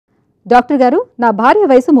Doctor గారు, నా భార్య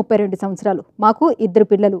వయసు 32 సంవత్సరాలు. మాకు ఇద్దరు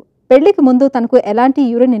పిల్లలు. పెళ్లికి ముందు తనకు ఎలాంటి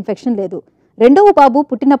యూరిన్ ఇన్ఫెక్షన్ లేదు. రెండవ బాబు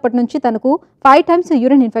పుట్టినప్పటి నుంచి తనకు 5 టైమ్స్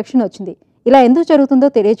యూరిన్ ఇన్ఫెక్షన్ వచ్చింది. ఇలా ఎందుకు జరుగుతుందో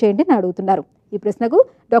తెలియజేయండి అని అడుగుతున్నారు. ఈ ప్రశ్నకు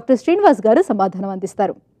డాక్టర్ శ్రీనివాస్ గారు సమాధానం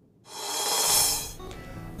అందిస్తారు.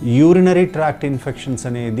 యూరినరీ ట్రాక్ట్ ఇన్ఫెక్షన్స్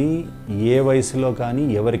అనేది ఏ వయసులో కానీ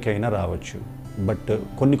ఎవరికైనా రావచ్చు. బట్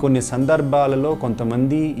కొన్ని సందర్భాలలో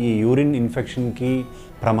కొంతమంది ఈ యూరిన్ ఇన్ఫెక్షన్కి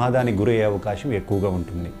ప్రమాదానికి గురయ్యే అవకాశం ఎక్కువగా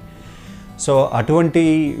ఉంటుంది. సో అటువంటి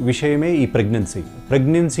విషయమే ఈ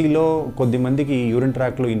ప్రెగ్నెన్సీలో కొద్దిమందికి యూరిన్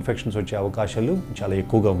ట్రాక్ట్లో ఇన్ఫెక్షన్స్ వచ్చే అవకాశాలు చాలా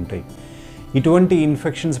ఎక్కువగా ఉంటాయి. ఇటువంటి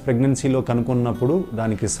ఇన్ఫెక్షన్స్ ప్రెగ్నెన్సీలో కనుక్కున్నప్పుడు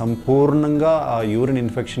దానికి సంపూర్ణంగా ఆ యూరిన్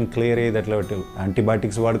ఇన్ఫెక్షన్ క్లియర్ అయ్యేటట్లు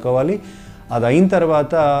యాంటీబయాటిక్స్ వాడుకోవాలి. అది అయిన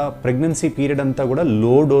తర్వాత ప్రెగ్నెన్సీ పీరియడ్ అంతా కూడా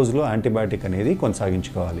లో డోస్లో యాంటీబయాటిక్ అనేది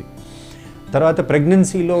కొనసాగించుకోవాలి. తర్వాత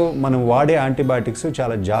ప్రెగ్నెన్సీలో మనం వాడే యాంటీబయాటిక్స్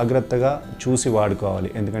చాలా జాగ్రత్తగా చూసి వాడుకోవాలి.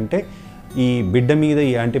 ఎందుకంటే ఈ బిడ్డ మీద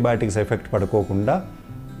ఈ యాంటీబయాటిక్స్ ఎఫెక్ట్ పడుకోకుండా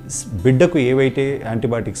బిడ్డకు ఏవైతే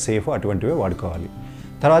యాంటీబయాటిక్స్ సేఫో అటువంటివే వాడుకోవాలి.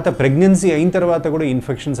 తర్వాత ప్రెగ్నెన్సీ అయిన తర్వాత కూడా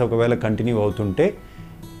ఇన్ఫెక్షన్స్ ఒకవేళ కంటిన్యూ అవుతుంటే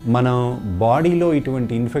మన బాడీలో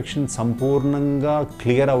ఇటువంటి ఇన్ఫెక్షన్ సంపూర్ణంగా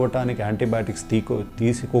క్లియర్ అవ్వటానికి యాంటీబయాటిక్స్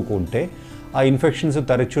తీసుకోకుంటే ఆ ఇన్ఫెక్షన్స్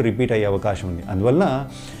తరచూ రిపీట్ అయ్యే అవకాశం ఉంది. అందువల్ల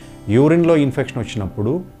యూరిన్లో ఇన్ఫెక్షన్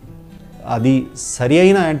వచ్చినప్పుడు అది సరి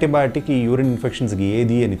అయిన యాంటీబయాటిక్ ఈ యూరిన్ ఇన్ఫెక్షన్స్కి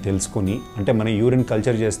ఏది అని తెలుసుకొని, అంటే మన యూరిన్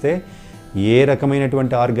కల్చర్ చేస్తే ఏ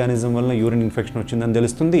రకమైనటువంటి ఆర్గానిజం వలన యూరిన్ ఇన్ఫెక్షన్ వచ్చిందని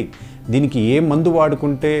తెలుస్తుంది. దీనికి ఏ మందు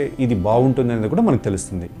వాడుకుంటే ఇది బాగుంటుంది అనేది కూడా మనకు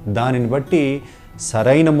తెలుస్తుంది. దానిని బట్టి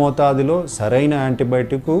సరైన మోతాదులో సరైన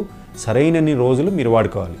యాంటీబయాటిక్ సరైనన్ని రోజులు మీరు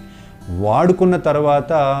వాడుకోవాలి. వాడుకున్న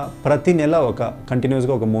తర్వాత ప్రతి నెల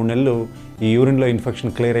కంటిన్యూస్గా ఒక 3 నెలలు ఈ యూరిన్లో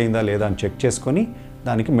ఇన్ఫెక్షన్ క్లియర్ అయిందా లేదా అని చెక్ చేసుకొని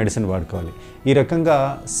దానికి మెడిసిన్ వాడుకోవాలి. ఈ రకంగా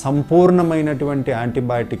సంపూర్ణమైనటువంటి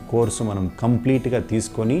యాంటీబయాటిక్ కోర్సు మనం కంప్లీట్గా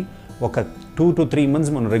తీసుకొని ఒక 2 to 3 months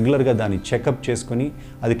మనం రెగ్యులర్గా దాన్ని చెకప్ చేసుకొని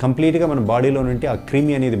అది కంప్లీట్గా మన బాడీలో నుండి ఆ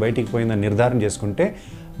క్రిమి అనేది బయటికి పోయిందని నిర్ధారణ చేసుకుంటే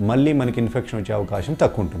మళ్ళీ మనకి ఇన్ఫెక్షన్ వచ్చే అవకాశం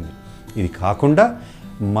తక్కువ ఉంటుంది. ఇది కాకుండా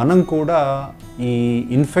మనం కూడా ఈ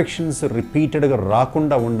ఇన్ఫెక్షన్స్ రిపీటెడ్గా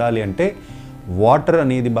రాకుండా ఉండాలి అంటే వాటర్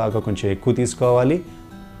అనేది బాగా కొంచెం ఎక్కువ తీసుకోవాలి.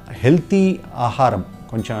 హెల్తీ ఆహారం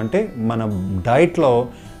కొంచెం, అంటే మన డైట్లో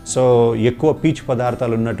ఎక్కువ పీచు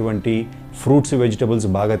పదార్థాలు ఉన్నటువంటి ఫ్రూట్స్ వెజిటబుల్స్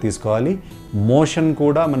బాగా తీసుకోవాలి. మోషన్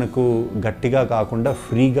కూడా మనకు గట్టిగా కాకుండా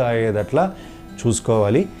ఫ్రీగా అయ్యేదట్లా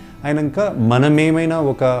చూసుకోవాలి. అయినాక మనమేమైనా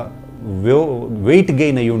ఒక వెయిట్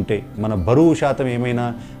గెయిన్ అయి ఉంటే, మన బరువు శాతం ఏమైనా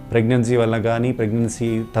ప్రెగ్నెన్సీ వల్ల కానీ ప్రెగ్నెన్సీ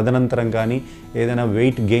తదనంతరం కానీ ఏదైనా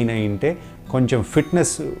వెయిట్ గెయిన్ అయి ఉంటే కొంచెం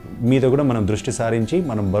ఫిట్నెస్ మీద కూడా మనం దృష్టి సారించి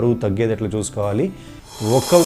మనం బరువు తగ్గేటట్లు చూసుకోవాలి.